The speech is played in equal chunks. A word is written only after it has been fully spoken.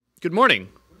Good morning.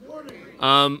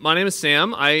 My name is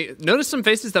Sam. I noticed some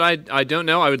faces that I don't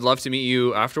know. I would love to meet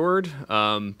you afterward,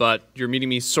 but you're meeting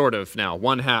me sort of now.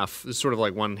 One half. This is sort of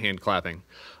like one hand clapping.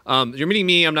 You're meeting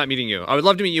me. I'm not meeting you. I would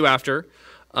love to meet you after.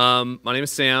 My name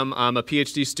is Sam. I'm a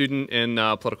PhD student in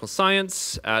political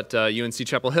science at UNC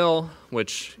Chapel Hill,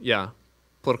 which, yeah,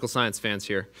 political science fans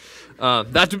here.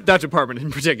 That department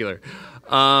in particular.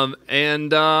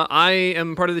 And I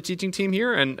am part of the teaching team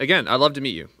here. And again, I'd love to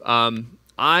meet you.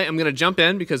 I am going to jump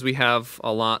in because we have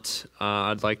a lot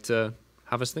I'd like to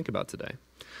have us think about today.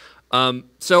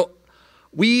 So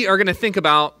we are going to think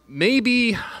about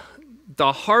maybe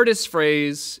the hardest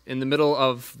phrase in the middle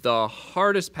of the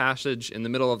hardest passage in the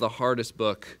middle of the hardest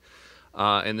book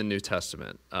in the New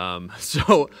Testament.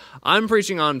 So I'm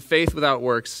preaching on faith without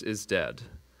works is dead,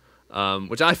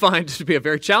 which I find to be a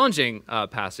very challenging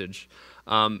passage.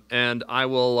 And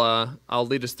I'll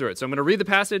lead us through it. So I'm going to read the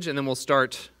passage and then we'll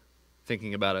start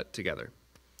thinking about it together.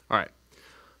 All right.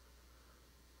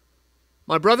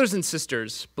 My brothers and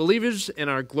sisters, believers in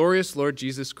our glorious Lord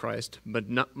Jesus Christ,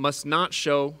 must not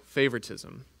show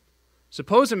favoritism.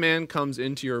 Suppose a man comes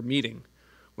into your meeting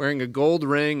wearing a gold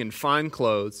ring and fine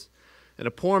clothes, and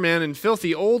a poor man in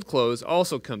filthy old clothes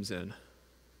also comes in.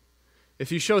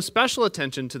 If you show special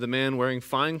attention to the man wearing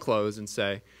fine clothes and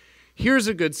say, "Here's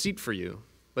a good seat for you,"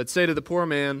 but say to the poor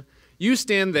man, "You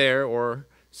stand there," or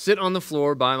 "Sit on the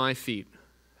floor by my feet,"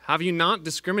 have you not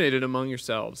discriminated among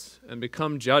yourselves and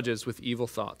become judges with evil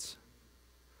thoughts?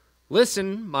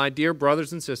 Listen, my dear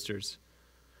brothers and sisters.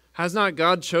 Has not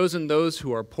God chosen those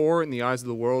who are poor in the eyes of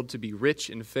the world to be rich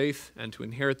in faith and to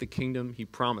inherit the kingdom he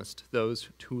promised those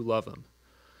who love him?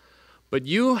 But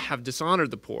you have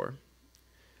dishonored the poor.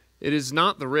 Is it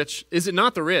not the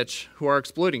rich who are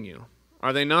exploiting you?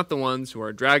 Are they not the ones who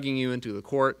are dragging you into the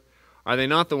court? Are they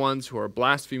not the ones who are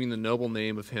blaspheming the noble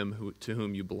name of him to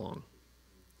whom you belong?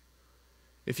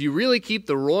 If you really keep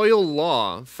the royal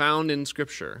law found in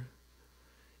Scripture,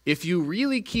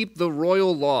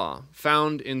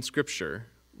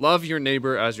 love your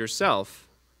neighbor as yourself,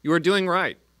 you are doing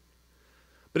right.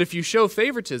 But if you show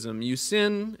favoritism, you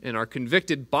sin and are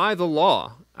convicted by the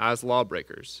law as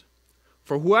lawbreakers.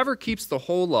 For whoever keeps the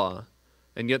whole law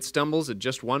and yet stumbles at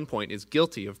just one point is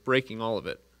guilty of breaking all of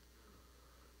it.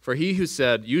 For he who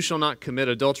said, "You shall not commit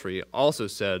adultery," also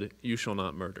said, "You shall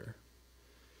not murder."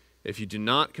 If you do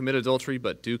not commit adultery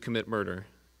but do commit murder,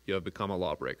 you have become a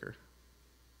lawbreaker.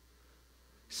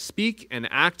 Speak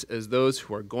and act as those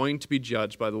who are going to be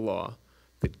judged by the law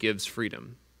that gives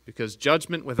freedom, because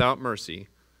judgment without mercy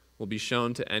will be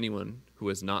shown to anyone who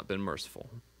has not been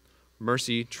merciful.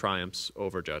 Mercy triumphs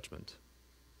over judgment.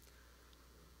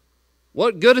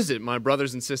 What good is it, my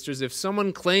brothers and sisters, if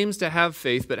someone claims to have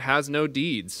faith but has no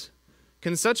deeds?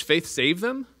 Can such faith save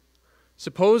them?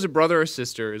 Suppose a brother or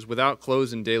sister is without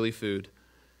clothes and daily food.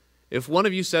 If one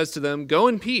of you says to them, "Go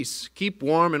in peace, keep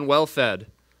warm and well fed,"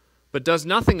 but does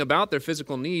nothing about their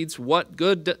physical needs, what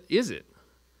good is it?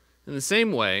 In the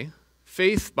same way,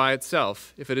 faith by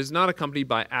itself, if it is not accompanied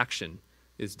by action,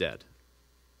 is dead.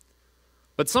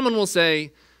 But someone will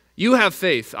say, "You have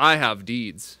faith, I have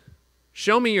deeds.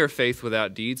 Show me your faith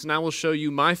without deeds, and I will show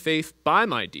you my faith by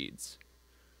my deeds.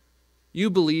 You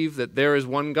believe that there is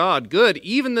one God. Good,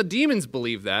 even the demons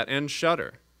believe that and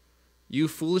shudder. You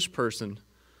foolish person,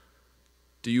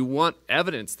 do you want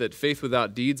evidence that faith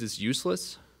without deeds is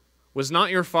useless? Was not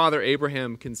your father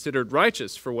Abraham considered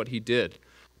righteous for what he did?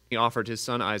 He offered his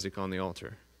son Isaac on the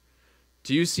altar.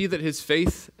 Do you see that his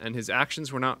faith and his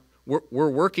actions were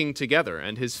working together,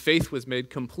 and his faith was made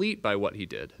complete by what he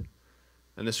did?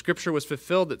 And the scripture was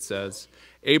fulfilled that says,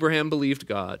 Abraham believed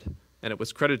God, and it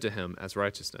was credited to him as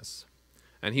righteousness.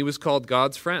 And he was called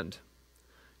God's friend.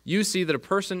 You see that a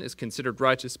person is considered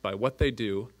righteous by what they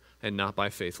do, and not by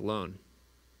faith alone.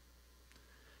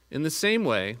 In the same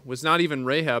way, was not even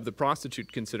Rahab the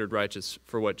prostitute considered righteous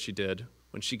for what she did,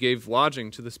 when she gave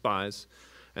lodging to the spies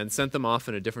and sent them off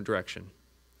in a different direction?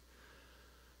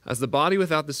 As the body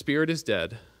without the spirit is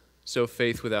dead, so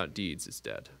faith without deeds is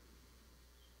dead.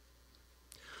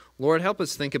 Lord, help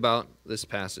us think about this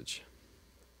passage.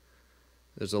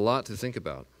 There's a lot to think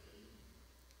about.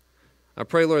 I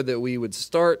pray, Lord, that we would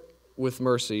start with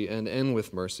mercy and end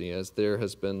with mercy, as there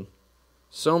has been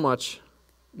so much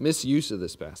misuse of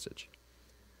this passage.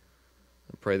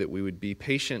 I pray that we would be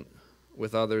patient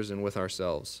with others and with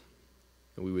ourselves,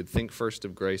 that we would think first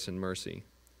of grace and mercy,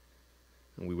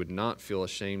 and we would not feel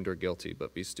ashamed or guilty,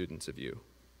 but be students of you.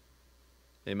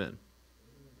 Amen.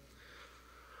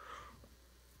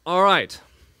 All right.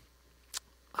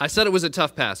 I said it was a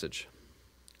tough passage.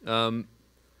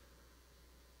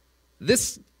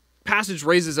 This passage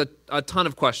raises a ton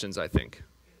of questions, I think.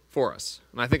 for us.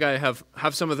 And I think I have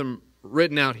some of them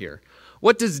written out here.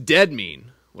 What does dead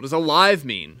mean? What does alive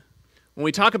mean? When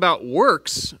we talk about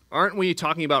works, aren't we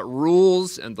talking about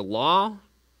rules and the law,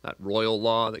 that royal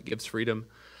law that gives freedom?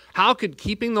 How could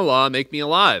keeping the law make me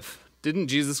alive? Didn't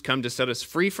Jesus come to set us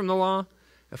free from the law?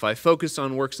 If I focus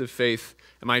on works of faith,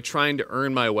 am I trying to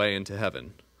earn my way into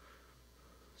heaven?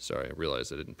 Sorry, I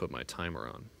realized I didn't put my timer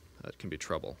on. That can be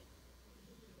trouble.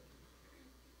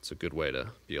 It's a good way to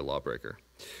be a lawbreaker.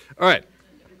 All right.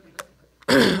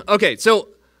 Okay, so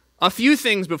a few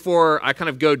things before I kind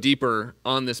of go deeper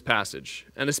on this passage.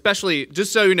 And especially,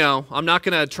 just so you know, I'm not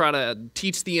going to try to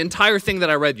teach the entire thing that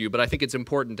I read you, but I think it's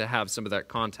important to have some of that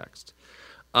context.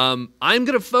 I'm going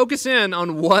to focus in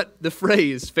on what the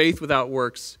phrase faith without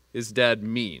works is dead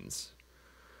means.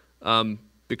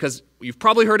 Because you've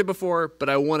probably heard it before, but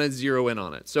I want to zero in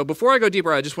on it. So before I go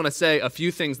deeper, I just want to say a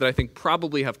few things that I think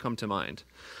probably have come to mind.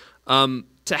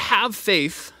 To have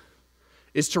faith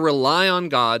is to rely on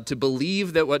God, to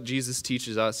believe that what Jesus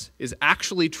teaches us is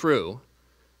actually true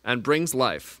and brings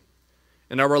life.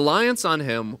 And our reliance on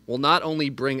him will not only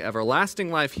bring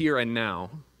everlasting life here and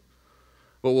now,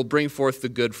 but will bring forth the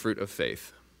good fruit of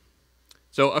faith.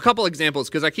 So a couple examples,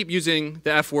 because I keep using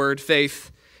the F word,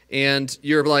 faith, and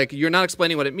you're like, you're not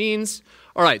explaining what it means.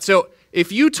 All right, so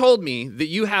if you told me that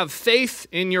you have faith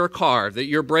in your car, that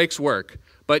your brakes work,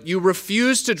 but you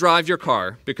refuse to drive your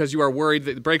car because you are worried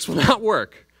that the brakes will not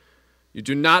work, you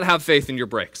do not have faith in your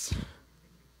brakes,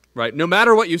 right? No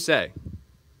matter what you say.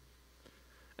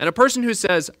 And a person who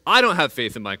says, I don't have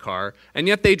faith in my car, and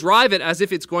yet they drive it as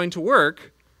if it's going to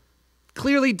work,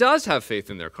 clearly does have faith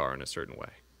in their car in a certain way,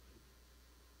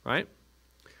 right?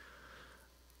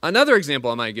 Another example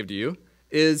I might give to you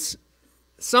is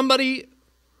somebody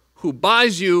who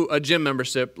buys you a gym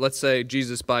membership. Let's say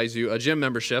Jesus buys you a gym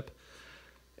membership,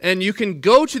 and you can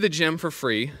go to the gym for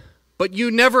free, but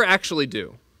you never actually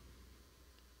do.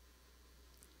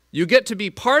 You get to be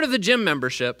part of the gym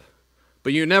membership,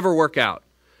 but you never work out.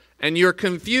 And you're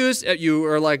confused. You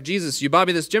are like, Jesus, you bought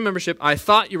me this gym membership. I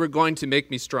thought you were going to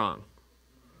make me strong.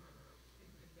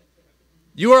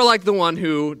 You are like the one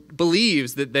who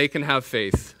believes that they can have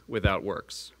faith without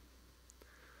works.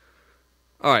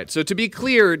 All right, so to be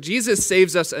clear, Jesus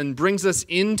saves us and brings us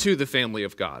into the family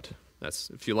of God. That's,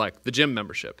 if you like, the gym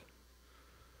membership.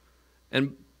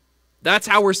 And that's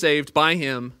how we're saved, by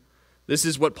him. This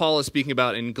is what Paul is speaking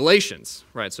about in Galatians,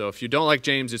 right? So if you don't like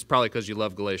James, it's probably because you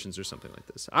love Galatians or something like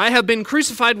this. I have been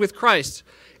crucified with Christ.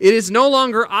 It is no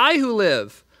longer I who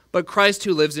live, but Christ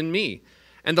who lives in me.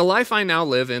 And the life I now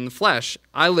live in the flesh,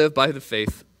 I live by the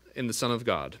faith in the Son of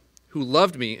God, who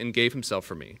loved me and gave himself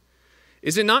for me.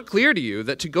 Is it not clear to you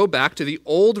that to go back to the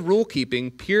old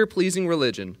rule-keeping, peer-pleasing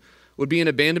religion would be an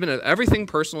abandonment of everything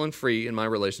personal and free in my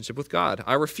relationship with God?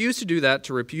 I refuse to do that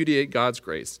to repudiate God's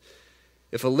grace.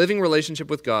 If a living relationship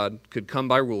with God could come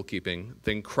by rule-keeping,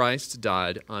 then Christ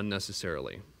died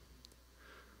unnecessarily.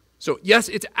 So yes,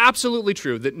 it's absolutely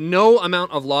true that no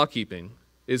amount of law-keeping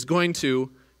is going to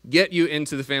get you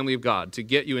into the family of God, to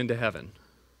get you into heaven.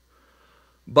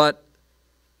 But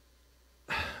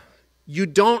you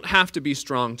don't have to be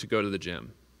strong to go to the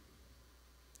gym.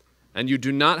 And you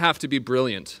do not have to be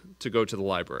brilliant to go to the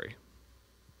library.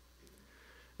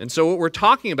 And so what we're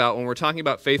talking about when we're talking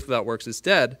about faith without works is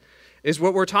dead is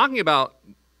what we're talking about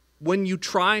when you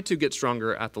try to get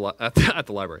stronger at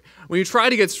the library. When you try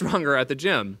to get stronger at the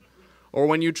gym, or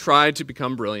when you try to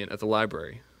become brilliant at the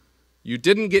library. You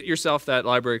didn't get yourself that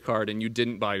library card and you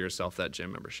didn't buy yourself that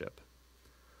gym membership.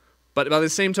 But by the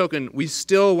same token, we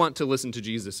still want to listen to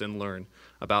Jesus and learn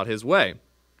about his way.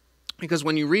 Because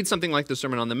when you read something like the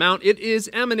Sermon on the Mount, it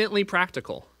is eminently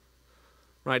practical.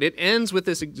 Right? It ends with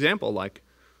this example, like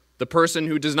the person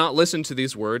who does not listen to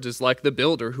these words is like the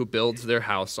builder who builds their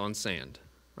house on sand.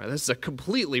 Right? This is a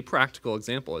completely practical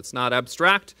example. It's not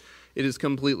abstract. It is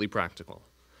completely practical.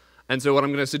 And so what I'm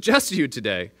going to suggest to you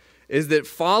today is that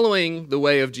following the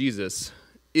way of Jesus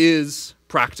is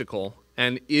practical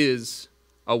and is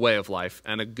a way of life,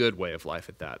 and a good way of life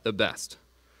at that, the best.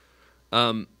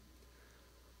 One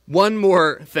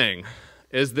more thing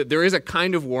is that there is a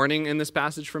kind of warning in this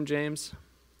passage from James,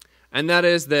 and that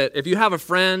is that if you have a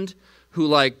friend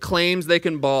who claims they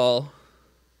can ball,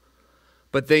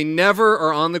 but they never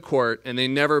are on the court and they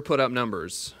never put up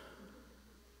numbers,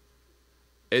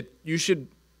 you should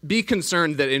be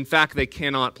concerned that, in fact, they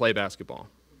cannot play basketball.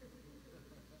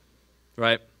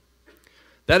 Right?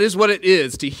 That is what it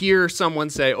is to hear someone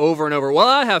say over and over, well,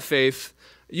 I have faith,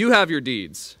 you have your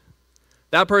deeds.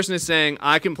 That person is saying,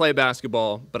 I can play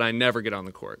basketball, but I never get on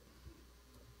the court.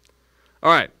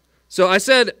 All right. So I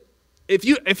said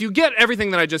if you get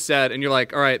everything that I just said and you're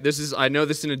like, all right, I know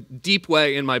this in a deep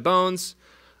way in my bones,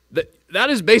 that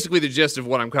is basically the gist of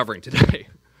what I'm covering today.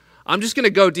 I'm just going to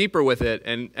go deeper with it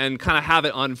and kind of have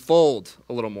it unfold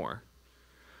a little more.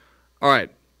 All right.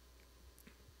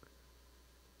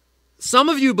 Some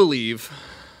of you believe,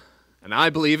 and I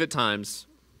believe at times,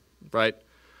 right,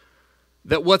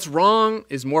 that what's wrong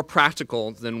is more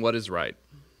practical than what is right.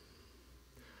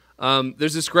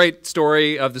 There's this great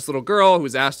story of this little girl who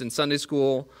was asked in Sunday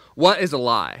school, what is a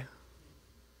lie?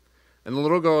 And the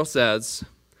little girl says,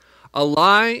 a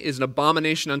lie is an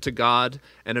abomination unto God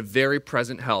and a very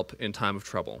present help in time of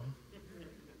trouble.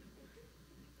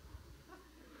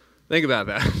 Think about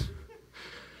that.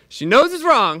 She knows it's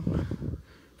wrong,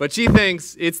 but she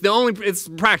thinks it's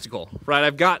practical, right?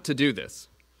 I've got to do this.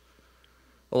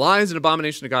 A lie is an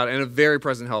abomination to God and a very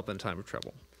present help in time of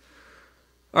trouble.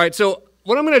 All right, so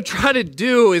what I'm going to try to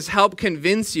do is help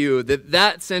convince you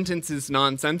that sentence is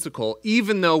nonsensical,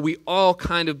 even though we all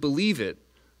kind of believe it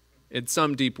in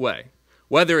some deep way.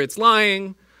 Whether it's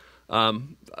lying,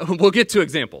 we'll get to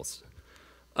examples.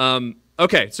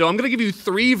 Okay, so I'm going to give you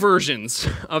 3 versions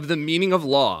of the meaning of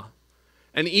law,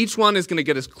 and each one is going to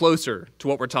get us closer to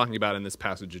what we're talking about in this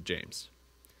passage of James.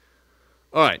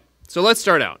 All right, so let's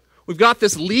start out. We've got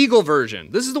this legal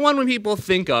version. This is the one when people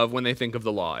think of when they think of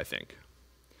the law, I think.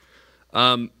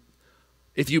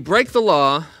 If you break the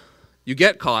law, you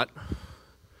get caught,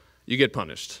 you get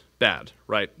punished. Bad,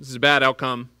 right? This is a bad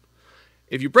outcome.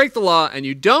 If you break the law and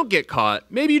you don't get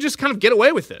caught, maybe you just kind of get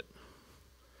away with it.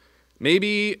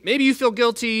 Maybe you feel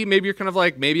guilty. Maybe you're kind of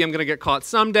like, maybe I'm going to get caught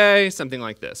someday, something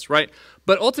like this, right?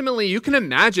 But ultimately, you can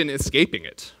imagine escaping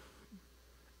it.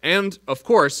 And, of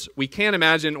course, we can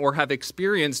imagine or have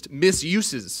experienced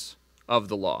misuses of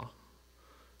the law,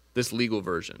 this legal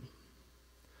version.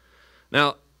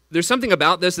 Now, there's something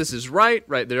about this. This is right?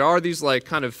 There are these like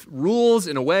kind of rules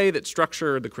in a way that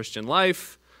structure the Christian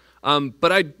life.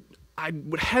 But I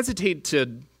would hesitate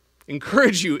to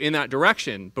encourage you in that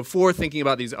direction before thinking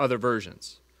about these other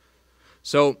versions.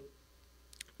 So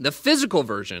the physical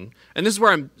version, and this is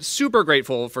where I'm super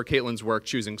grateful for Caitlin's work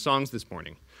choosing songs this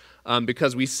morning,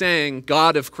 because we sang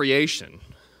God of Creation,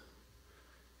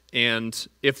 and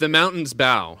if the mountains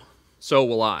bow, so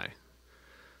will I.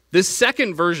 This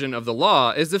second version of the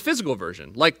law is the physical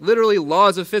version, like literally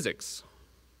laws of physics.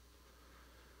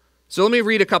 So let me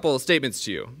read a couple of statements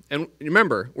to you. And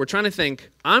remember,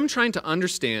 I'm trying to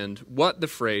understand what the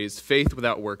phrase faith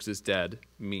without works is dead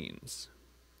means.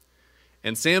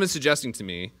 And Sam is suggesting to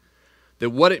me that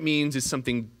what it means is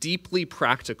something deeply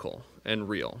practical and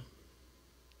real.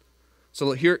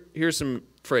 So here's some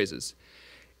phrases.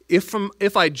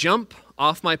 If I jump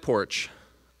off my porch,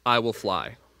 I will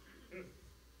fly.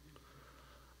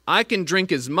 I can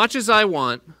drink as much as I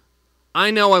want. I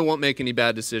know I won't make any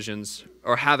bad decisions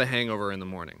or have a hangover in the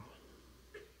morning.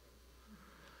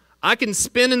 I can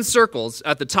spin in circles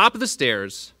at the top of the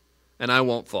stairs and I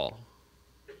won't fall.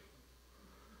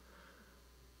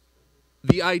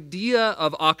 The idea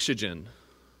of oxygen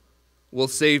will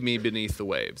save me beneath the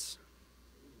waves.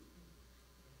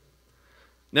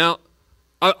 Now,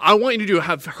 I want you to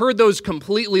have heard those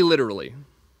completely literally.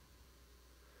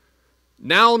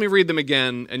 Now let me read them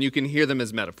again, and you can hear them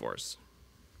as metaphors.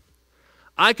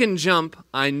 I can jump,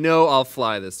 I know I'll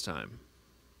fly this time.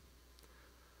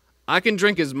 I can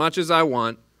drink as much as I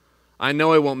want, I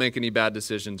know I won't make any bad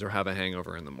decisions or have a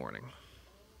hangover in the morning.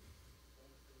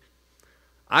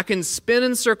 I can spin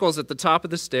in circles at the top of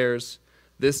the stairs,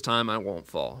 this time I won't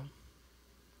fall.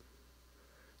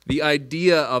 The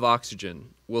idea of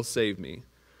oxygen will save me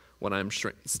when I'm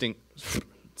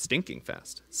sinking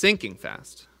fast.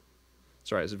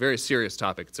 Sorry, it's a very serious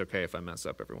topic. It's okay if I mess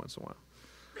up every once in a while.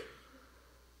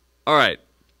 All right,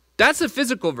 that's the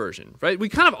physical version, right? We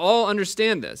kind of all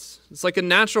understand this. It's like a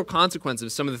natural consequence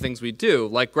of some of the things we do,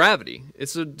 like gravity.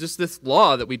 It's just this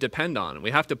law that we depend on and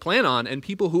we have to plan on, and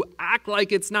people who act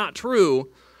like it's not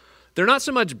true, they're not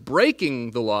so much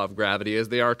breaking the law of gravity as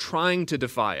they are trying to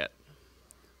defy it.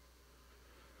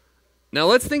 Now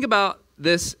let's think about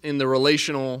this in the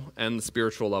relational and the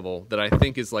spiritual level that I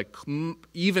think is like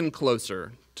even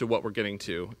closer to what we're getting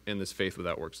to in this faith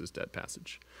without works is dead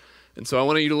passage. And so I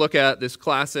want you to look at this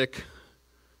classic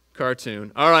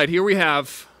cartoon. All right, here we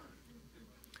have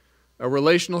a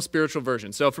relational spiritual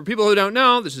version. So for people who don't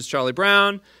know, this is Charlie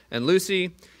Brown and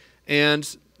Lucy.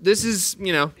 And this is,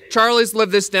 Charlie's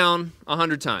lived this down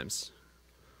 100 times.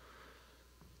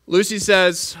 Lucy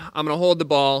says, I'm going to hold the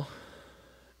ball,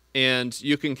 and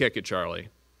you can kick it, Charlie.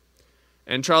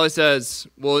 And Charlie says,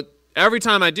 well, every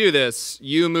time I do this,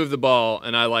 you move the ball,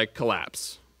 and I,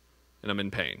 collapse, and I'm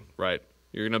in pain, right?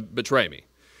 You're going to betray me.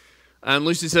 And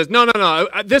Lucy says, no,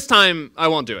 this time I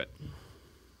won't do it.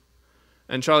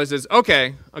 And Charlie says,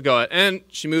 okay, I'll go ahead. And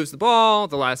she moves the ball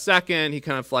the last second. He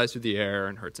kind of flies through the air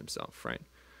and hurts himself, right?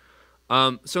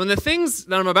 So in the things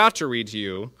that I'm about to read to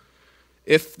you,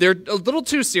 if they're a little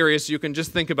too serious, you can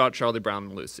just think about Charlie Brown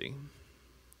and Lucy.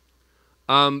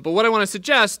 But what I want to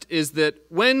suggest is that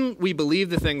when we believe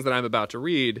the things that I'm about to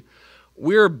read,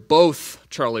 we're both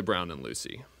Charlie Brown and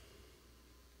Lucy.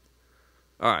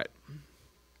 All right.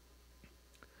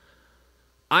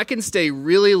 I can stay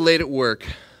really late at work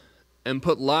and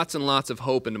put lots and lots of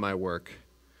hope into my work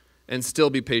and still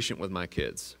be patient with my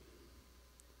kids.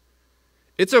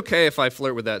 It's okay if I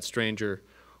flirt with that stranger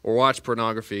or watch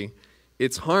pornography.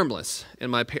 It's harmless, and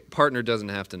my partner doesn't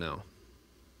have to know.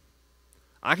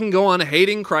 I can go on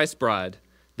hating Christ's bride,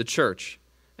 the church,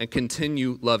 and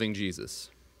continue loving Jesus.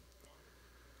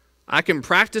 I can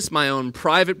practice my own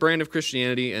private brand of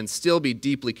Christianity and still be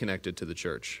deeply connected to the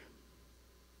church.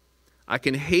 I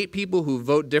can hate people who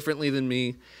vote differently than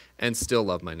me and still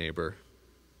love my neighbor.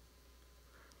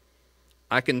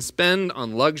 I can spend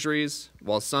on luxuries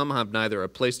while some have neither a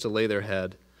place to lay their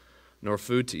head nor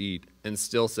food to eat and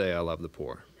still say I love the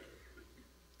poor.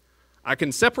 I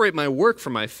can separate my work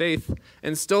from my faith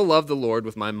and still love the Lord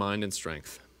with my mind and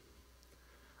strength.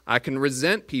 I can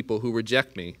resent people who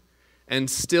reject me and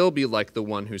still be like the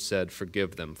one who said,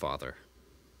 "Forgive them, Father."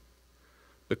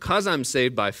 Because I'm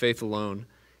saved by faith alone,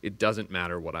 it doesn't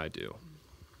matter what I do.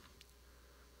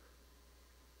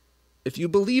 If you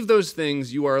believe those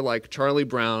things, you are like Charlie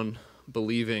Brown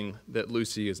believing that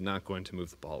Lucy is not going to move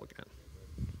the ball again.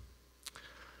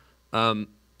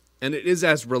 And it is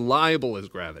as reliable as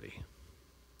gravity.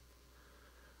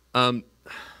 And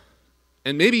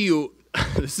maybe you,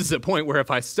 this is a point where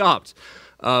if I stopped,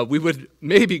 we would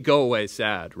maybe go away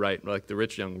sad, right? Like the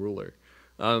rich young ruler.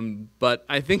 But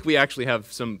I think we actually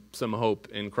have some hope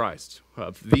in Christ,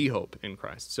 the hope in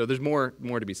Christ. So there's more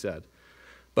to be said.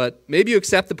 But maybe you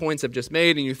accept the points I've just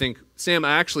made and you think, Sam,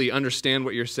 I actually understand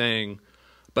what you're saying,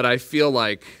 but I feel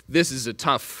like this is a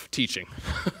tough teaching.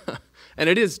 And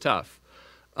it is tough.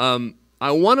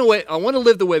 I want to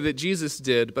live the way that Jesus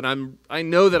did, but I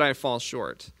know that I fall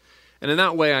short. And in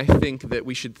that way, I think that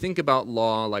we should think about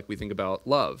law like we think about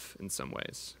love in some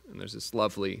ways. And there's this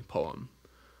lovely poem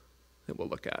that we'll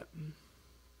look at.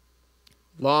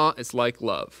 Law is like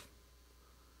love.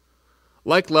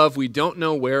 Like love, we don't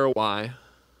know where or why.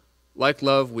 Like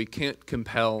love, we can't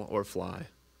compel or fly.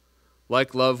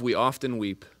 Like love, we often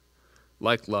weep.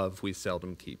 Like love, we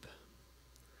seldom keep.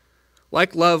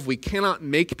 Like love, we cannot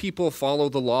make people follow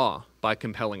the law by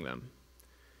compelling them.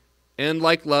 And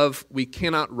like love, we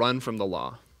cannot run from the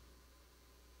law.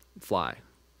 Fly.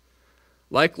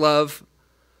 Like love,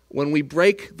 when we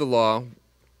break the law,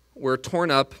 we're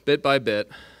torn up bit by bit,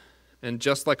 and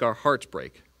just like our hearts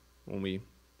break when we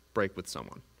break with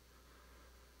someone.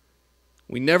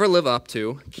 We never live up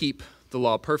to, keep the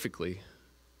law perfectly,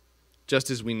 just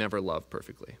as we never love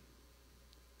perfectly.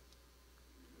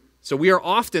 So we are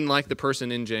often like the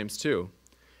person in James 2.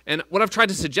 And what I've tried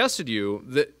to suggest to you,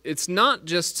 that it's not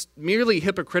just merely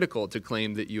hypocritical to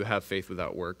claim that you have faith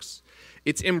without works.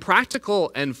 It's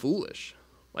impractical and foolish.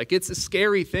 Like, it's a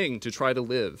scary thing to try to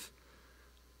live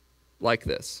like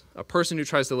this. A person who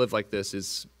tries to live like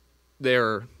this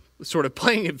they're sort of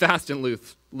playing it fast and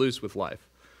loose with life.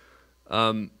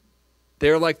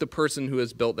 They're like the person who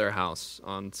has built their house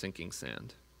on sinking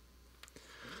sand.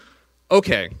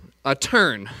 Okay, a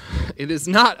turn. It is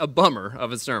not a bummer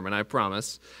of a sermon, I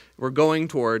promise. We're going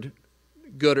toward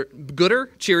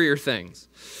gooder, cheerier things.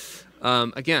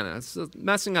 Again, it's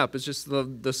messing up. It's just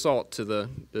the salt to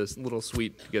this little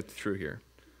sweet to get through here.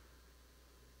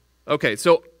 Okay,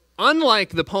 so unlike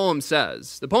the poem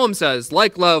says,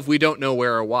 like love, we don't know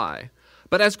where or why.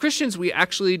 But as Christians, we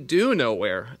actually do know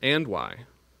where and why.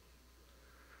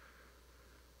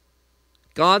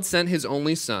 God sent his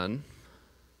only Son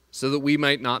so that we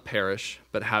might not perish,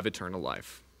 but have eternal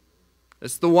life.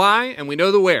 It's the why, and we know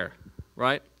the where,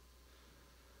 right?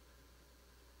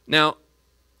 Now,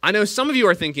 I know some of you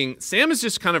are thinking, Sam is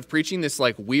just kind of preaching this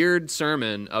like weird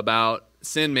sermon about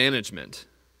sin management,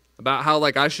 about how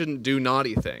like I shouldn't do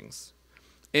naughty things.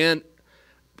 And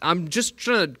I'm just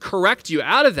trying to correct you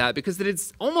out of that because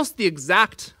it's almost the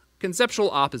exact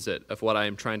conceptual opposite of what I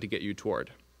am trying to get you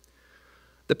toward.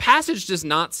 The passage does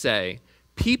not say,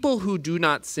 people who do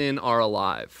not sin are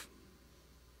alive.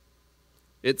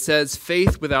 It says,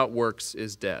 faith without works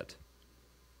is dead.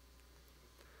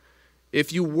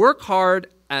 If you work hard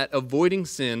at avoiding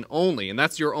sin only, and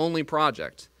that's your only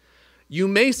project, you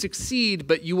may succeed,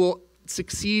 but you will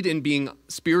succeed in being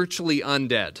spiritually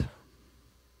undead.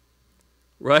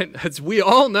 right? As we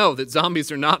all know that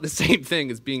zombies are not the same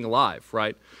thing as being alive,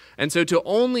 right? And so to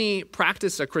only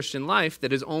practice a Christian life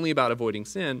that is only about avoiding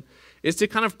sin is to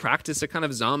kind of practice a kind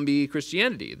of zombie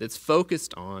Christianity that's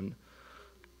focused on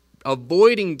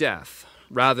avoiding death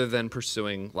rather than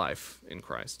pursuing life in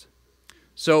Christ.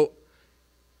 So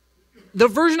the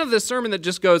version of this sermon that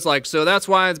just goes like, so that's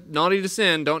why it's naughty to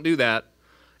sin, don't do that,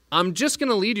 I'm just going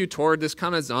to lead you toward this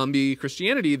kind of zombie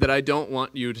Christianity that I don't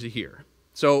want you to hear.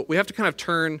 So we have to kind of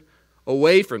turn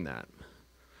away from that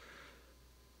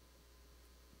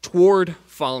toward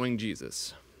following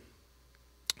Jesus.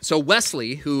 So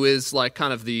Wesley, who is like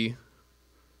kind of the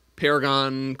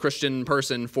paragon Christian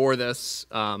person for this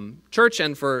church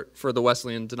and for the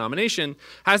Wesleyan denomination,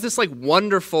 has this like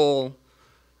wonderful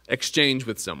exchange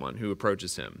with someone who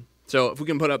approaches him. So if we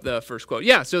can put up the first quote.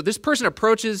 Yeah, so this person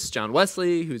approaches John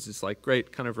Wesley, who's this like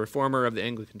great kind of reformer of the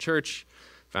Anglican Church,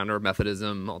 founder of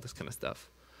Methodism, all this kind of stuff.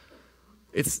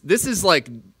 This is like,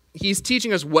 he's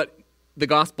teaching us what the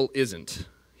gospel isn't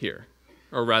here.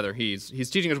 Or rather, he's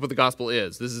teaching us what the gospel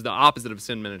is. This is the opposite of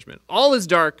sin management. All is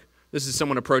dark. This is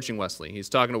someone approaching Wesley. He's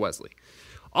talking to Wesley.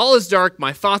 All is dark.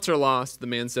 My thoughts are lost, the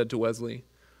man said to Wesley.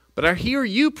 But I hear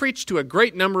you preach to a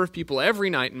great number of people every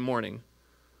night and morning.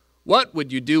 What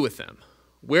would you do with them?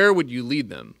 Where would you lead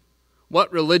them?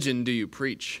 What religion do you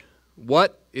preach?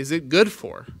 What is it good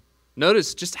for?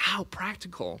 Notice just how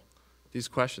practical these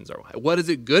questions are. What is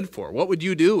it good for? What would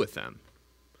you do with them?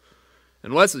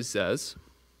 And Wesley says,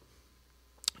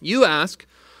 you ask,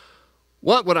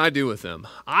 what would I do with them?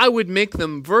 I would make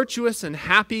them virtuous and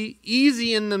happy,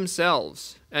 easy in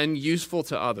themselves, and useful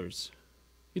to others.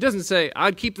 He doesn't say,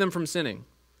 I'd keep them from sinning.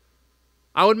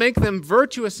 I would make them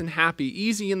virtuous and happy,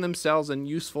 easy in themselves, and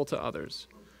useful to others.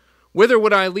 Whither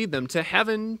would I lead them? To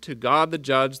heaven, to God the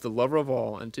judge, the lover of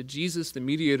all, and to Jesus, the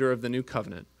mediator of the new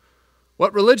covenant.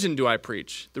 What religion do I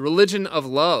preach? The religion of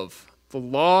love, the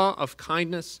law of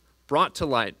kindness brought to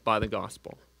light by the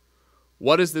gospel.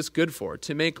 What is this good for?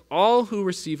 To make all who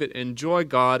receive it enjoy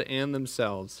God and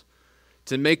themselves,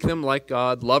 to make them like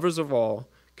God, lovers of all,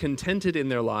 contented in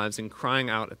their lives and crying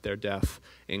out at their death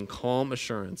in calm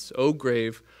assurance, O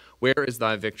grave, where is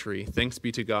thy victory? Thanks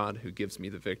be to God who gives me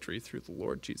the victory through the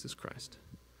Lord Jesus Christ.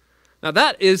 Now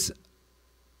that is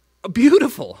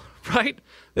beautiful, right?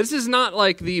 This is not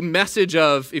like the message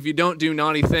of if you don't do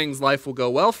naughty things, life will go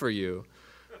well for you.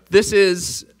 This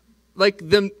is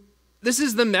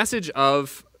the message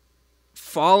of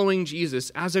following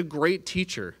Jesus as a great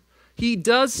teacher. He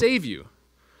does save you.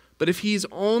 But if he's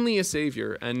only a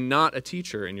savior and not a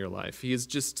teacher in your life, he's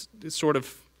just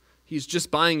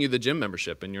buying you the gym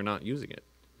membership and you're not using it.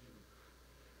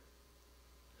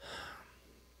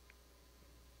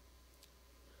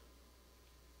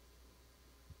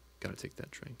 Got to take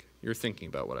that drink. You're thinking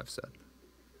about what I've said.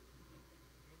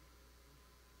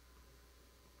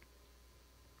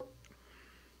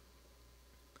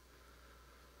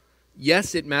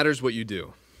 Yes, it matters what you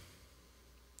do.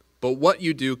 But what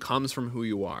you do comes from who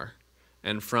you are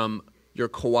and from your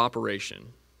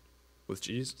cooperation with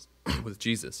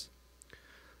Jesus.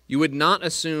 You would not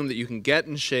assume that you can get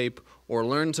in shape or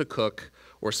learn to cook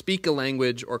or speak a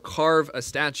language or carve a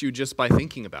statue just by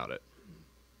thinking about it.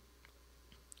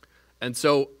 And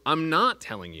so I'm not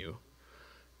telling you,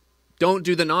 don't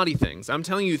do the naughty things. I'm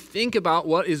telling you, think about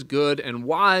what is good and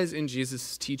wise in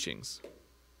Jesus' teachings.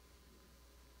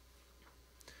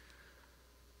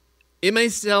 It may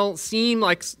still seem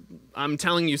like I'm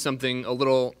telling you something a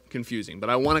little confusing,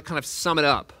 but I want to kind of sum it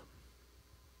up.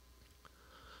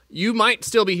 You might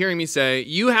still be hearing me say,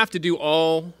 you have to do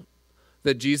all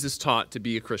that Jesus taught to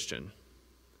be a Christian.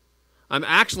 I'm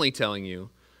actually telling you,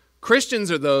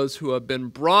 Christians are those who have been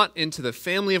brought into the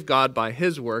family of God by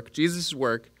his work, Jesus'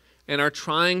 work, and are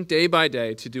trying day by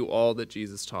day to do all that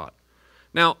Jesus taught.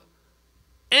 Now,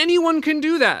 anyone can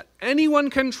do that. Anyone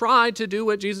can try to do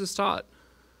what Jesus taught.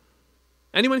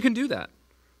 Anyone can do that.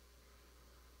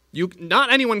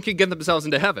 Not anyone can get themselves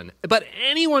into heaven, but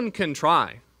anyone can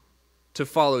try to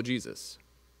follow Jesus.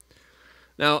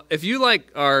 Now, if you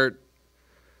are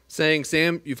saying,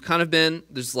 Sam, you've kind of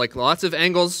there's lots of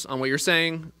angles on what you're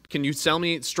saying. Can you tell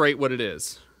me straight what it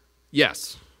is?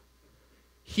 Yes.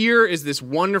 Here is this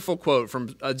wonderful quote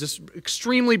from a just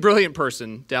extremely brilliant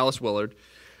person, Dallas Willard.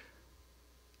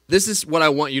 This is what I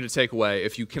want you to take away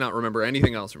if you cannot remember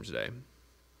anything else from today.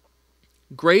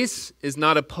 Grace is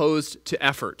not opposed to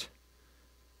effort.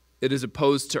 It is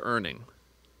opposed to earning.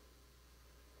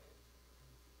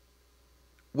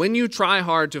 When you try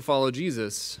hard to follow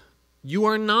Jesus, you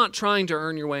are not trying to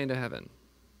earn your way into heaven.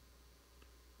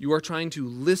 You are trying to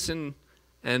listen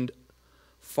and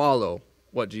follow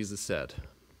what Jesus said.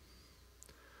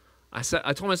 I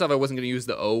told myself I wasn't going to use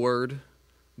the O word,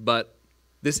 but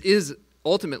this is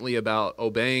ultimately about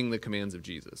obeying the commands of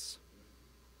Jesus.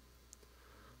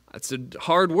 It's a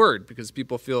hard word because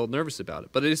people feel nervous about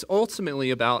it, but it is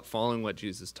ultimately about following what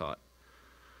Jesus taught.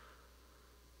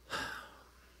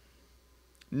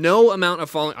 No amount of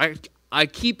following, I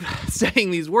keep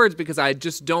saying these words because I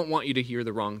just don't want you to hear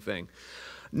the wrong thing.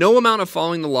 No amount of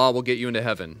following the law will get you into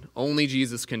heaven. Only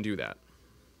Jesus can do that.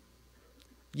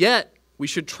 Yet, we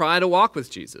should try to walk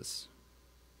with Jesus.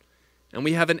 And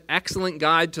we have an excellent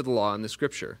guide to the law in the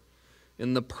Scripture,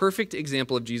 in the perfect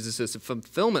example of Jesus'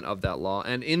 fulfillment of that law,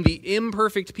 and in the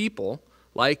imperfect people,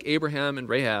 like Abraham and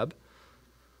Rahab,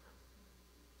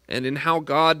 and in how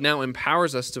God now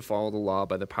empowers us to follow the law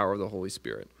by the power of the Holy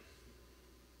Spirit.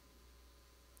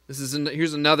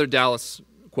 Here's another Dallas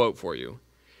quote for you.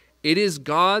 It is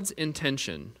God's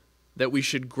intention that we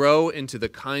should grow into the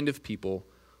kind of people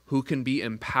who can be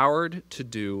empowered to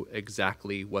do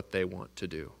exactly what they want to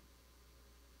do.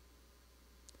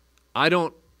 I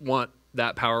don't want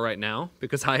that power right now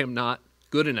because I am not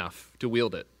good enough to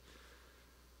wield it.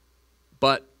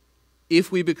 But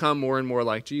if we become more and more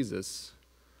like Jesus,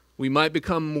 we might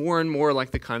become more and more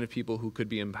like the kind of people who could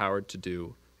be empowered to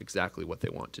do exactly what they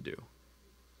want to do.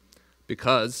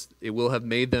 Because it will have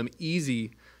made them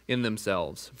easy in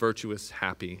themselves, virtuous,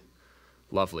 happy,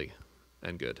 lovely,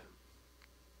 and good.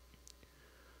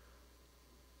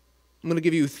 I'm going to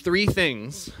give you 3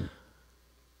 things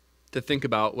to think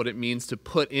about what it means to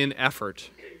put in effort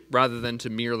rather than to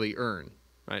merely earn,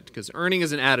 right? Because earning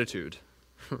is an attitude,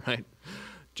 right?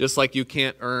 Just like you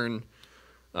can't earn,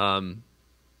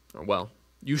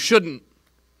 you shouldn't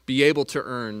be able to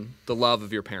earn the love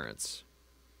of your parents.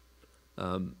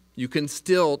 You can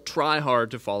still try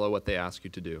hard to follow what they ask you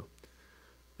to do.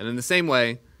 And in the same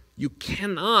way, you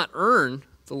cannot earn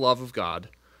the love of God,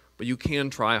 but you can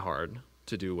try hard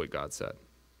to do what God said.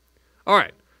 All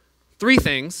right, 3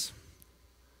 things,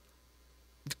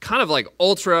 kind of like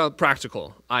ultra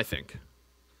practical, I think,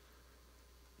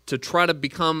 to try to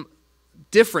become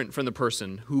different from the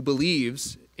person who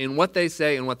believes in what they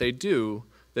say and what they do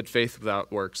that faith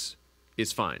without works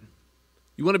is fine.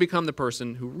 You want to become the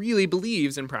person who really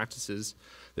believes and practices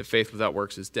that faith without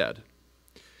works is dead.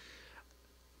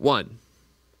 1,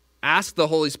 ask the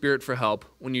Holy Spirit for help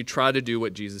when you try to do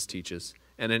what Jesus teaches,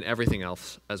 and in everything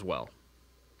else as well.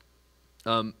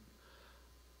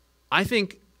 I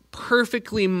think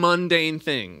perfectly mundane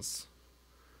things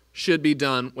should be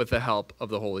done with the help of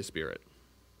the Holy Spirit.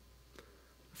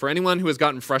 For anyone who has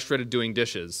gotten frustrated doing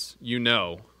dishes, you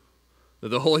know that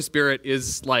the Holy Spirit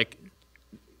is like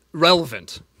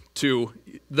relevant to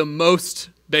the most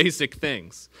basic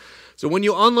things. So when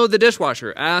you unload the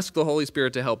dishwasher, ask the Holy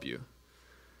Spirit to help you.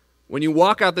 When you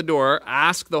walk out the door,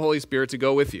 ask the Holy Spirit to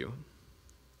go with you.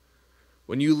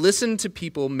 When you listen to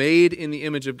people made in the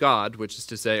image of God, which is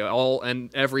to say all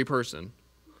and every person,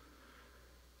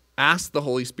 ask the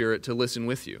Holy Spirit to listen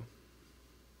with you.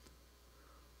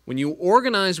 When you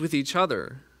organize with each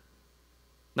other,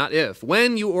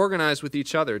 when you organize with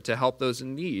each other to help those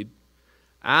in need,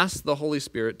 ask the Holy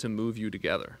Spirit to move you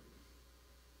together.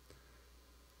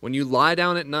 When you lie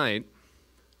down at night,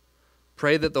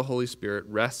 pray that the Holy Spirit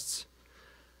rests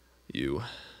you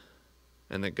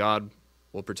and that God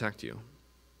will protect you.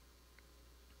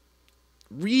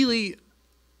 Really,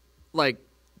 like,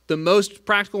 the most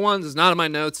practical ones is not in my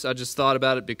notes. I just thought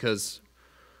about it because,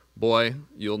 boy,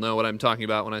 you'll know what I'm talking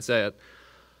about when I say it.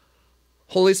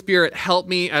 Holy Spirit, help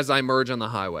me as I merge on the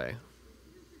highway.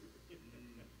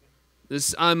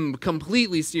 I'm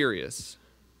completely serious.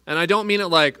 And I don't mean it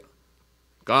like,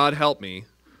 God help me.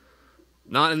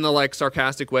 Not in the like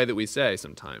sarcastic way that we say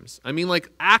sometimes. I mean like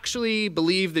actually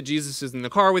believe that Jesus is in the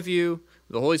car with you.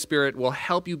 The Holy Spirit will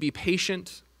help you be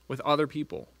patient with other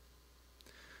people.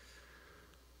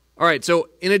 All right, so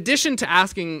in addition to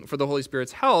asking for the Holy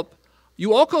Spirit's help,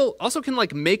 you also can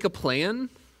like make a plan.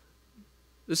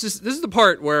 This is the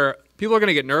part where people are going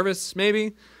to get nervous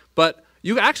maybe, but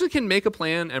you actually can make a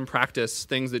plan and practice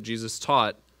things that Jesus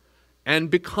taught and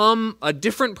become a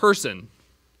different person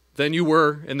than you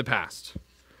were in the past.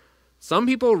 Some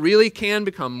people really can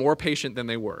become more patient than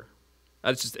they were.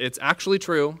 It's actually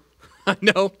true. I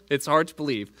know it's hard to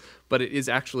believe, but it is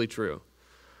actually true.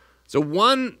 So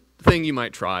one thing you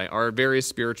might try are various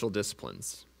spiritual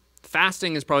disciplines.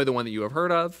 Fasting is probably the one that you have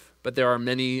heard of, but there are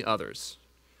many others.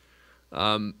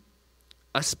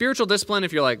 A spiritual discipline,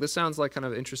 if you're like, this sounds like kind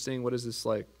of interesting, what is this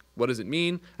like? What does it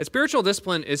mean? A spiritual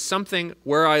discipline is something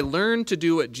where I learn to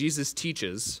do what Jesus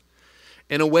teaches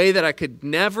in a way that I could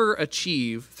never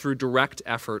achieve through direct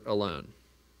effort alone.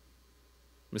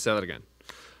 Let me say that again.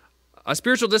 A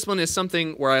spiritual discipline is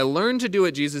something where I learn to do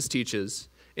what Jesus teaches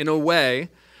in a way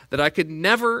that I could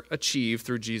never achieve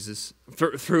through direct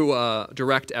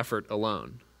effort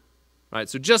alone. Right?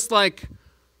 So just like,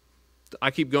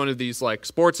 I keep going to these like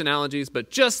sports analogies, but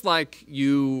just like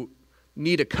you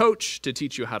need a coach to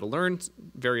teach you how to learn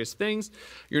various things,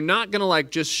 you're not going to like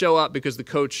just show up because the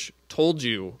coach told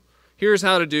you, here's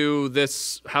how to do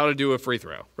this, how to do a free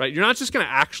throw, right? You're not just going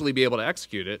to actually be able to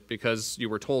execute it because you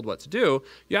were told what to do.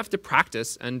 You have to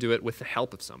practice and do it with the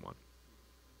help of someone.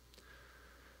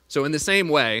 So in the same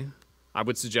way, I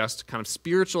would suggest kind of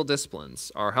spiritual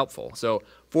disciplines are helpful. So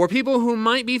for people who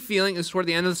might be feeling, this is toward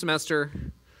the end of the semester,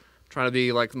 trying to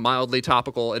be like mildly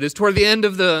topical, it is toward the end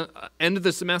of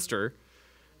the semester,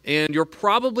 and you're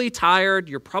probably tired,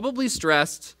 you're probably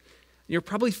stressed, you're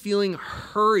probably feeling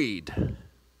hurried.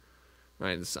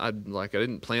 Right? I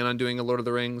didn't plan on doing a Lord of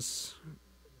the Rings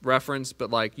reference, but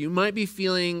like you might be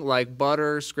feeling like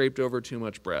butter scraped over too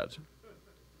much bread.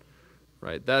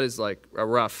 Right? That is like a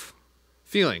rough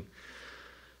feeling.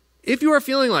 If you are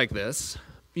feeling like this,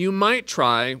 you might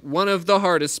try one of the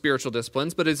hardest spiritual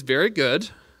disciplines, but it's very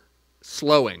good,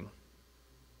 slowing.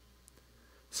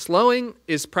 Slowing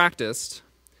is practiced.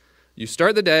 You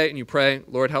start the day and you pray,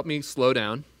 Lord, help me slow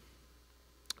down.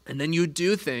 And then you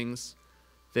do things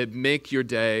that make your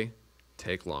day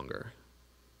take longer.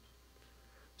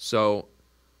 So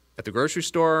at the grocery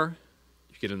store,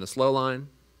 you get in the slow line.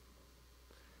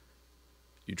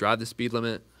 You drive the speed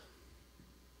limit.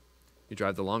 You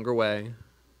drive the longer way.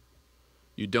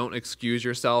 You don't excuse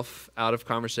yourself out of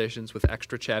conversations with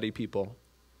extra chatty people.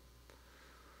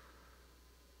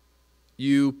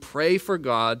 You pray for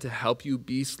God to help you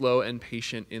be slow and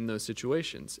patient in those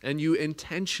situations. And you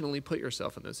intentionally put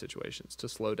yourself in those situations to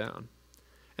slow down.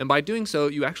 And by doing so,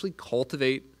 you actually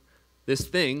cultivate this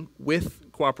thing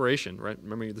with cooperation, right?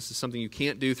 Remember, this is something you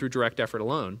can't do through direct effort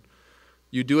alone.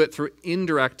 You do it through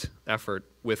indirect effort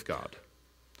with God.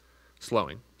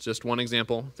 Slowing. It's just one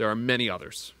example. There are many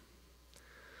others.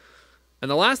 And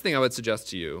the last thing I would suggest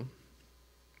to you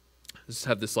is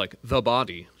have this like the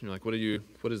body. You're like, what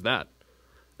is that?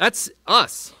 That's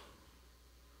us.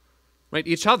 Right?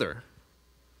 Each other.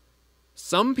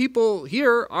 Some people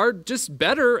here are just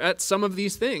better at some of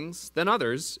these things than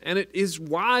others, and it is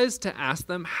wise to ask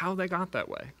them how they got that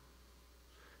way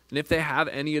and if they have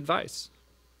any advice.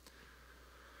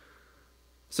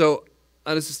 So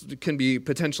this can be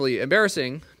potentially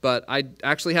embarrassing, but I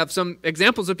actually have some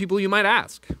examples of people you might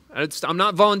ask. I'm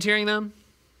not volunteering them,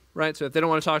 right? So if they don't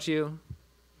want to talk to you,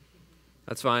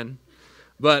 that's fine.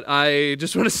 But I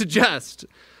just want to suggest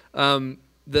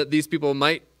that these people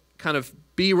might kind of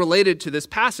be related to this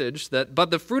passage,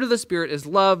 but the fruit of the Spirit is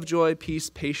love, joy, peace,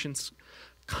 patience,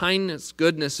 kindness,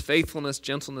 goodness, faithfulness,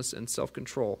 gentleness, and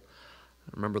self-control.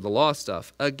 Remember the law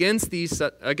stuff. Against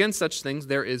such things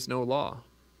there is no law.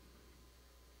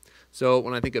 So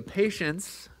when I think of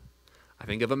patience, I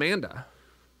think of Amanda,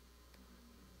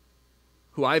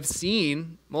 who I've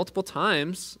seen multiple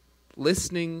times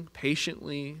listening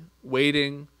patiently,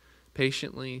 waiting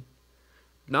patiently,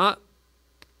 not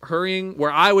hurrying,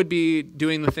 where I would be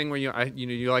doing the thing where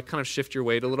you like kind of shift your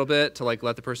weight a little bit to like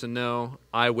let the person know,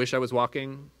 I wish I was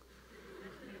walking.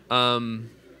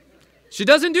 She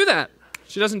doesn't do that.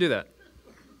 She doesn't do that.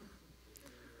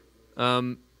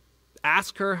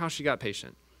 Ask her how she got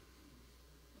patient.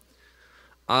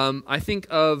 I think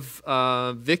of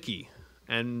Vicky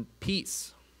and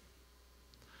peace.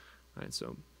 Right,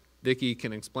 so Vicky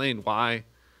can explain why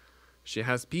she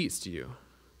has peace to you.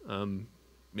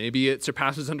 Maybe it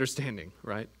surpasses understanding,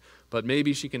 right? But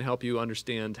maybe she can help you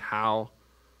understand how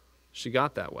she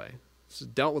got that way. She's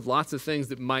dealt with lots of things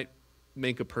that might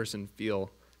make a person feel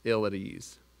ill at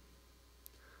ease.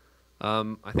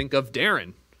 I think of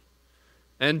Darren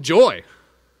and Joy.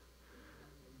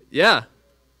 Yeah,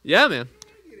 man.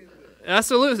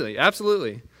 Absolutely.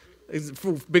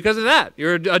 Because of that,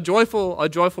 you're a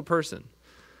joyful person.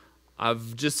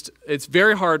 It's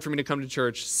very hard for me to come to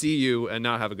church, see you, and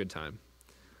not have a good time.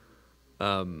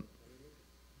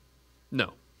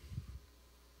 No.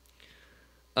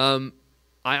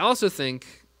 I also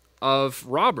think of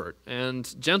Robert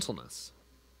and gentleness.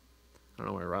 I don't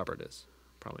know where Robert is,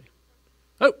 probably.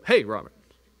 Oh, hey, Robert.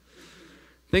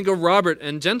 Think of Robert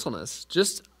and gentleness,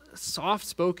 just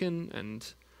soft-spoken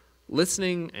and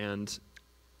listening and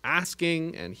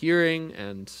asking and hearing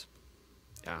and,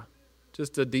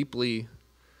 just a deeply,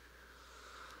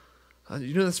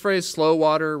 you know this phrase, slow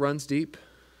water runs deep?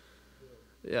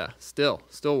 Yeah, still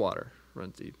water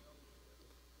runs deep.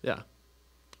 Yeah,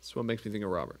 that's what makes me think of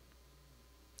Robert.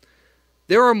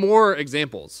 There are more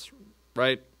examples,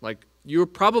 right? Like you're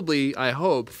probably, I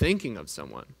hope, thinking of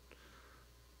someone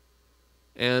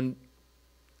And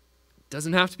it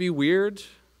doesn't have to be weird.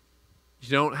 You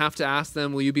don't have to ask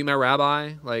them, will you be my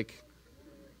rabbi? Like,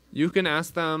 you can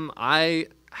ask them, I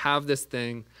have this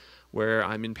thing where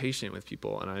I'm impatient with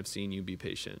people, and I've seen you be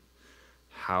patient.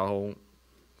 How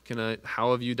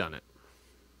have you done it?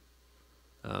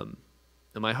 And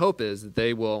my hope is that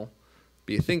they will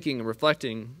be thinking and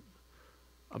reflecting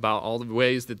about all the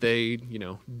ways that they,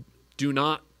 do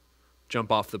not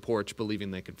jump off the porch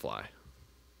believing they can fly,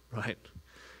 right?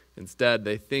 Instead,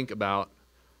 they think about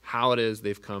how it is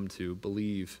they've come to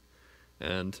believe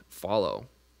and follow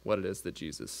what it is that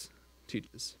Jesus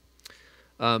teaches.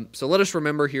 So let us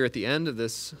remember here at the end of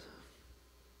this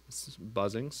is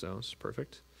buzzing, so it's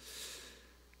perfect.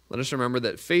 Let us remember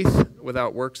that faith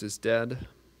without works is dead,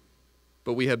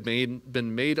 but we have been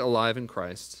made alive in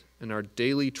Christ and are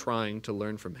daily trying to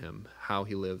learn from him how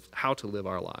to live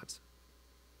our lives.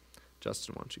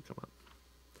 Justin, why don't you come up?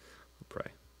 We'll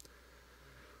pray.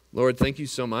 Lord, thank you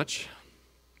so much.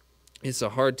 It's a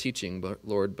hard teaching,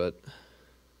 Lord, but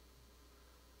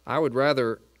I would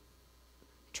rather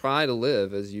try to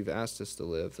live as you've asked us to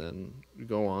live than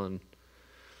go on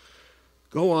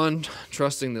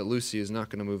trusting that Lucy is not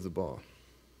going to move the ball.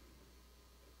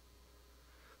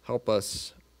 Help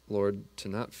us, Lord, to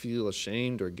not feel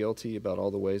ashamed or guilty about all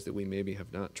the ways that we maybe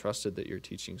have not trusted that your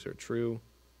teachings are true.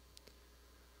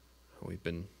 We've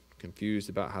been confused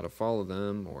about how to follow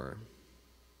them, or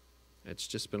it's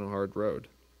just been a hard road.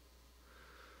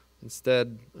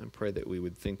 Instead, I pray that we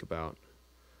would think about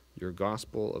your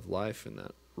gospel of life and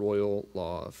that royal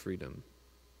law of freedom.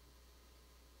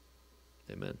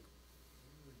 Amen.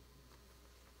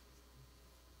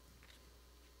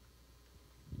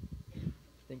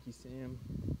 Thank you, Sam.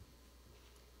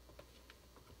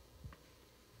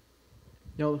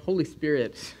 The Holy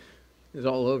Spirit is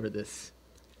all over this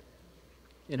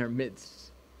in our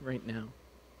midst right now.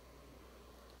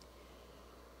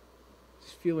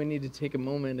 Just feel we need to take a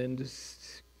moment and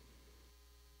just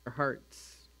our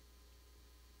hearts.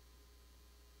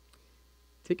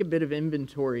 Take a bit of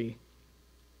inventory.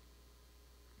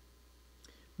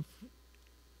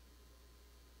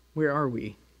 Where are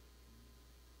we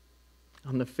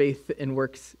on the faith and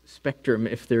works spectrum,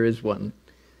 if there is one?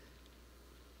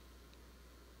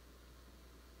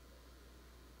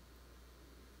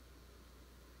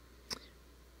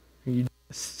 Are you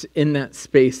just in that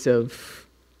space of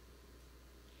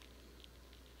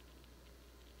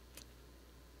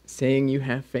saying you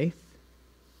have faith,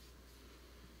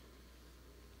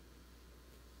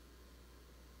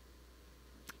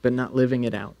 but not living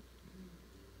it out?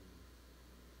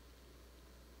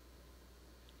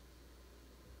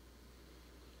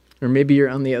 Or maybe you're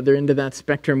on the other end of that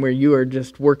spectrum where you are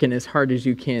just working as hard as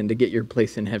you can to get your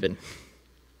place in heaven.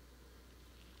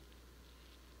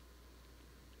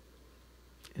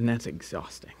 And that's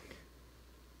exhausting.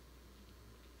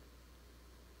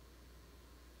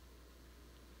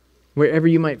 Wherever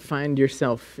you might find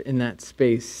yourself in that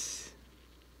space,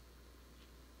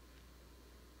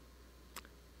 I'm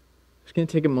just going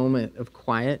to take a moment of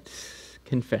quiet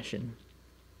confession.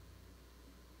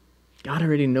 God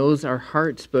already knows our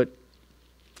hearts, but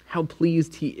how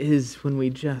pleased he is when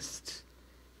we just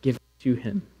give it to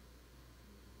him.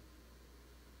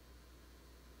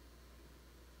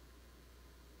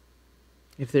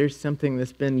 If there's something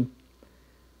that's been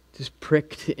just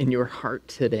pricked in your heart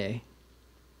today,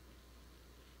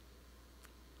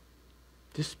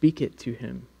 just speak it to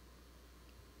him.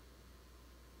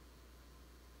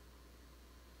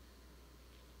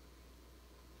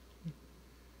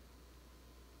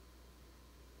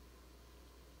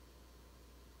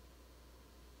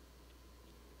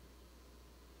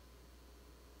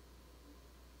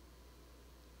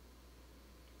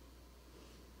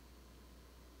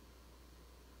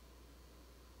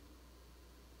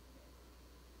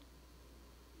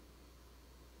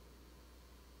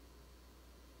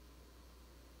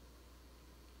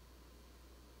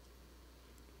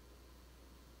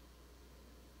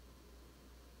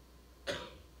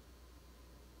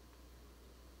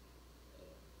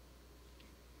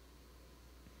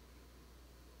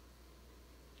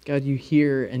 God, you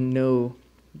hear and know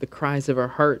the cries of our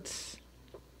hearts,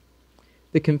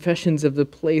 the confessions of the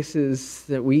places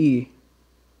that we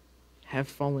have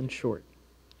fallen short.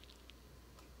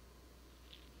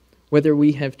 Whether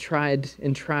we have tried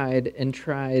and tried and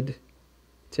tried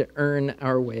to earn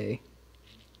our way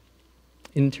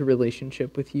into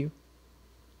relationship with you,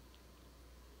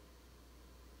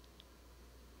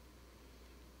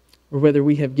 or whether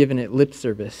we have given it lip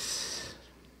service.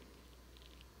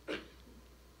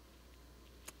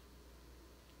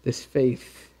 This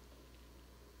faith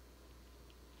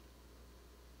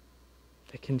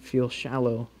that can feel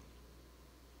shallow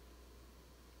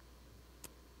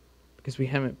because we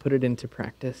haven't put it into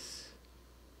practice.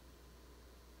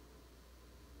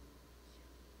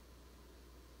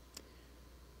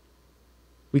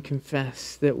 We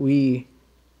confess that we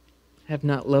have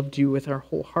not loved you with our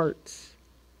whole hearts.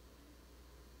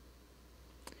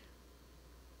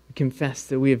 We confess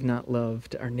that we have not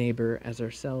loved our neighbor as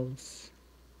ourselves.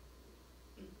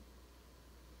 We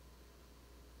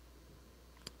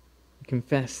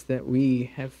confess that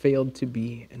we have failed to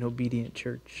be an obedient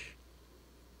church.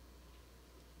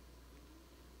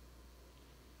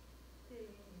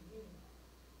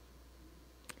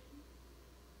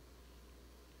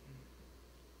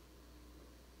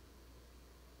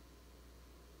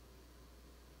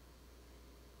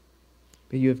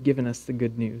 But you have given us the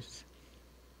good news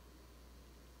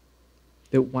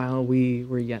that while we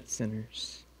were yet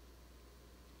sinners,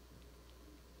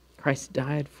 Christ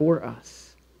died for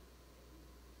us.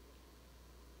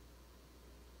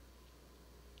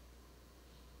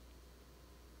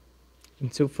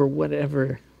 And so for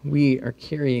whatever we are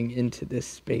carrying into this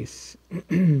space,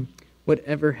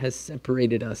 whatever has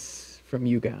separated us from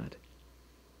you, God,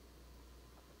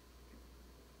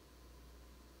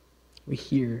 we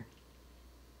hear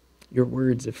your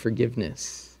words of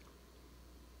forgiveness,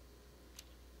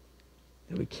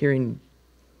 that we carry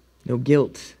no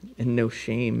guilt and no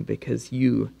shame because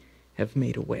you have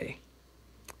made a way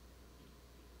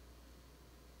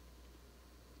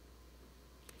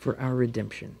for our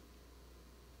redemption.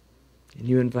 And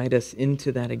you invite us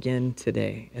into that again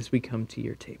today as we come to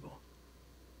your table.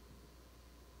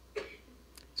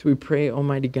 So we pray,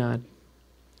 Almighty God,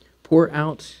 pour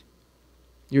out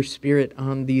your Spirit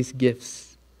on these gifts,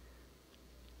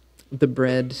 the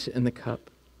bread and the cup,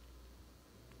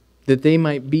 that they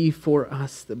might be for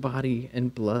us the body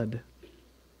and blood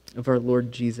of our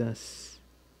Lord Jesus,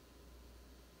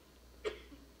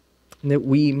 and that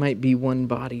we might be one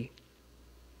body,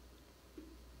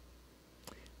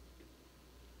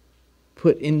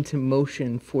 put into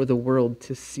motion for the world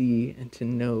to see and to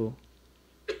know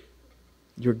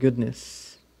your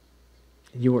goodness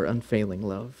and your unfailing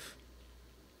love.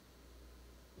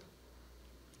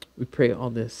 We pray all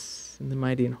this in the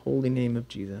mighty and holy name of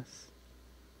Jesus.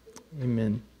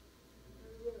 Amen.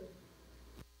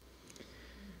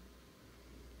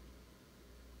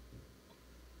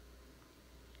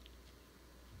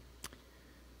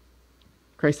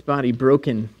 Christ's body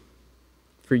broken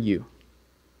for you.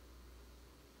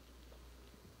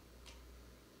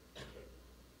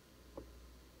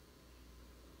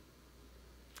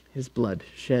 His blood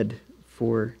shed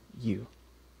for you,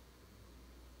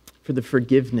 for the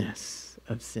forgiveness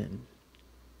of sin.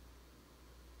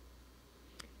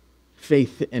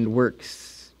 Faith and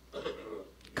works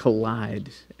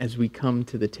collide as we come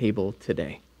to the table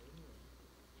today.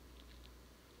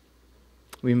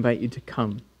 We invite you to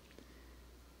come,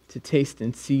 to taste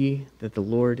and see that the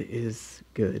Lord is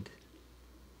good.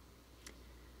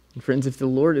 And friends, if the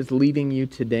Lord is leading you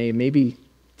today, maybe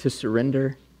to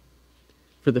surrender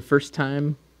for the first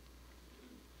time,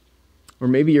 or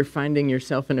maybe you're finding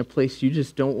yourself in a place you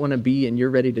just don't want to be and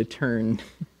you're ready to turn,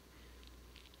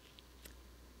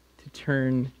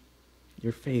 turn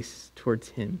your face towards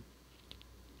him.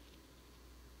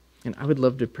 And I would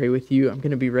love to pray with you. I'm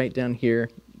going to be right down here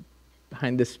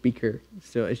behind the speaker.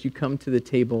 So as you come to the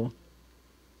table,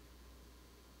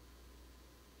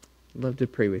 I'd love to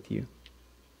pray with you.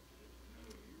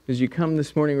 As you come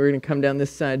this morning, we're going to come down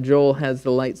this side. Joel has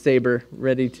the lightsaber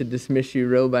ready to dismiss you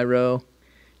row by row,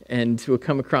 and we'll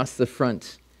come across the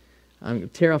front.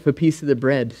 Tear off a piece of the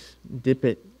bread, dip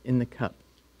it in the cup.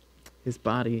 His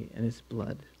body and his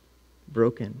blood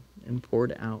broken and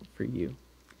poured out for you.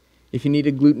 If you need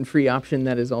a gluten-free option,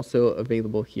 that is also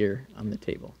available here on the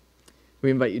table. We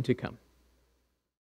invite you to come.